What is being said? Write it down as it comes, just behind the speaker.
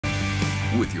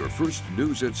With your first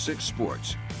News at 6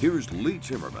 Sports, here's Lee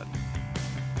Timmerman.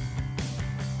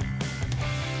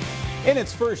 In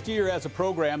its first year as a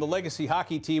program, the Legacy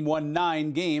hockey team won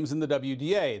 9 games in the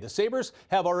WDA. The Sabres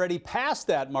have already passed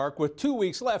that mark with 2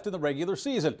 weeks left in the regular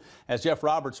season. As Jeff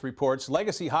Roberts reports,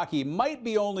 Legacy hockey might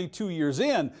be only 2 years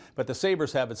in, but the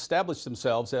Sabres have established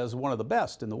themselves as one of the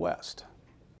best in the West.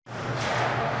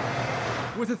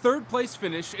 With a third-place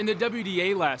finish in the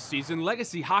WDA last season,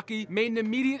 Legacy hockey made an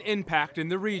immediate impact in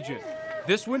the region.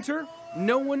 This winter,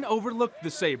 no one overlooked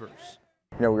the Sabres.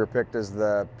 You know, we were picked as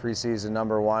the preseason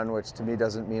 #1, which to me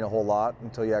doesn't mean a whole lot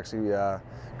until you actually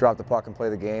drop the puck and play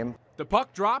the game. The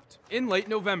puck dropped in late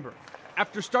November.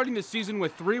 After starting the season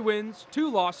with 3 wins,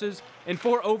 2 losses, and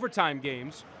 4 overtime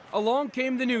games, along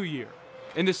came the new year,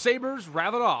 and the Sabres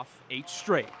rattled off 8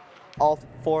 straight. All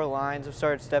 4 lines have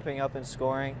started stepping up and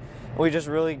scoring. We just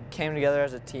really came together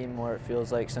as a team more, it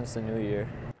feels like, since the new year.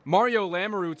 Mario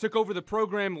Lamoureux took over the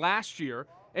program last year,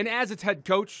 and as its head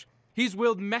coach, he's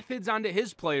willed methods onto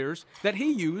his players that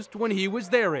he used when he was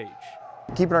their age.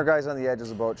 Keeping our guys on the edge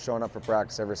is about showing up for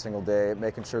practice every single day,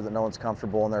 making sure that no one's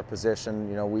comfortable in their position.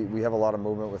 You know, we have a lot of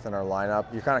movement within our lineup.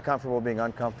 You're kind of comfortable being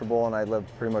uncomfortable, and I lived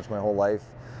pretty much my whole life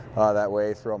that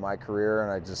way throughout my career,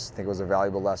 and I just think it was a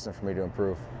valuable lesson for me to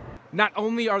improve. Not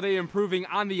only are they improving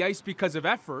on the ice because of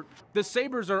effort, the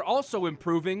Sabres are also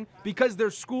improving because their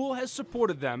school has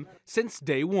supported them since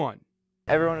day one.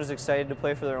 Everyone was excited to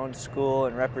play for their own school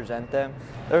and represent them.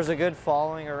 There was a good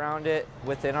following around it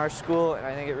within our school, and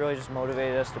I think it really just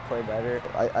motivated us to play better.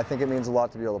 I think it means a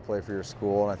lot to be able to play for your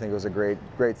school, and I think it was a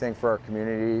great thing for our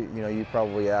community. You know, you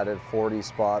probably added 40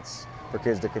 spots for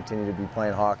kids to continue to be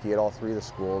playing hockey at all 3 of the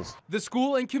schools. The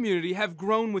school and community have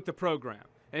grown with the program,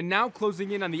 and now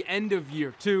closing in on the end of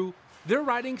year 2, they're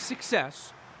riding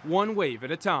success one wave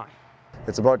at a time.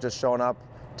 It's about just showing up,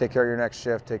 take care of your next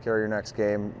shift, take care of your next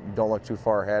game. Don't look too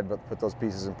far ahead, but put those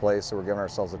pieces in place so we're giving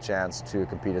ourselves a chance to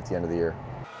compete at the end of the year.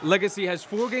 Legacy has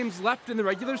 4 games left in the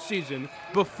regular season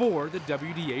before the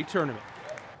WDA tournament.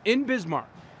 In Bismarck,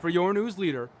 for your news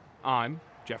leader, I'm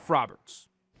Jeff Roberts.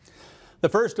 The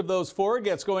first of those 4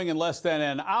 gets going in less than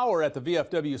an hour at the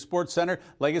VFW Sports Center.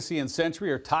 Legacy and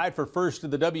Century are tied for first in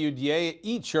the WDA.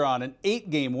 Each are on an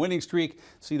 8-game winning streak.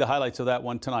 See the highlights of that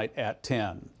one tonight at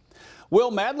 10. Will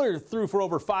Madler threw for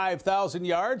over 5,000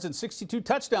 yards and 62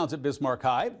 touchdowns at Bismarck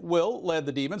High. Will led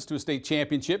the Demons to a state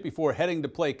championship before heading to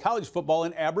play college football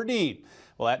in Aberdeen.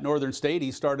 Well, at Northern State,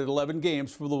 he started 11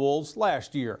 games for the Wolves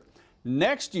last year.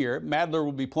 Next year, Madler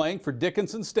will be playing for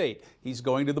Dickinson State. He's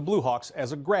going to the Blue Hawks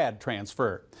as a grad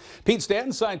transfer. Pete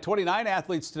Stanton signed 29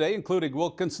 athletes today, including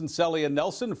Wilkinson Celia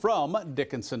Nelson from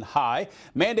Dickinson High,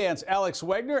 Mandan's Alex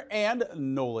Wagner, and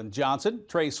Nolan Johnson.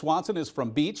 Trey Swanson is from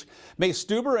Beach. May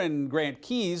Stuber and Grant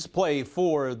Keys play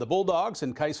for the Bulldogs,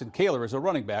 and Kyson Kaler is a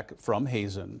running back from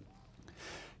Hazen.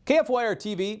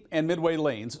 KFYR-TV and Midway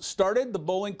Lanes started the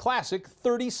Bowling Classic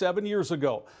 37 years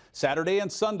ago. Saturday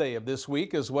and Sunday of this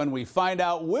week is when we find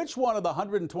out which one of the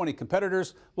 120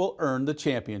 competitors will earn the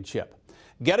championship.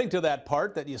 Getting to that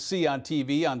part that you see on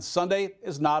TV on Sunday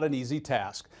is not an easy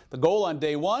task. The goal on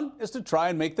day 1 is to try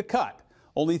and make the cut.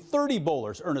 Only 30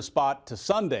 bowlers earn a spot to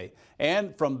Sunday,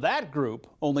 and from that group,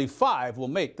 only 5 will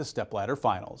make the stepladder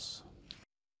finals.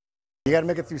 You got to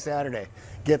make it through Saturday.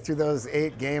 Get through those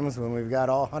 8 games when we've got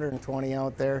all 120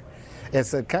 out there.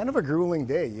 It's a kind of a grueling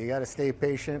day. You got to stay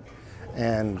patient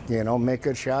and, you know, make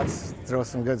good shots, throw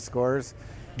some good scores,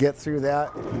 get through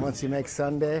that. And once you make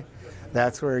Sunday,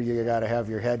 that's where you got to have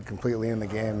your head completely in the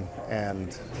game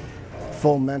and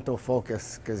full mental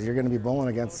focus, because you're going to be bowling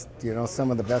against, you know, some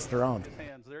of the best around.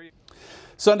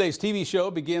 Sunday's TV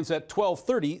show begins at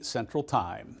 12:30 Central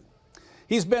Time.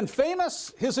 He's been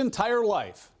famous his entire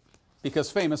life,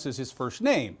 because famous is his first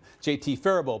name. J.T.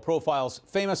 Faribault profiles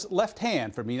famous left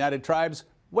hand from United Tribes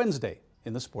Wednesday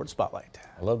in the Sports Spotlight.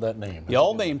 I love that name. The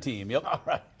all-name team, yep. All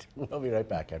right, we'll be right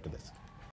back after this.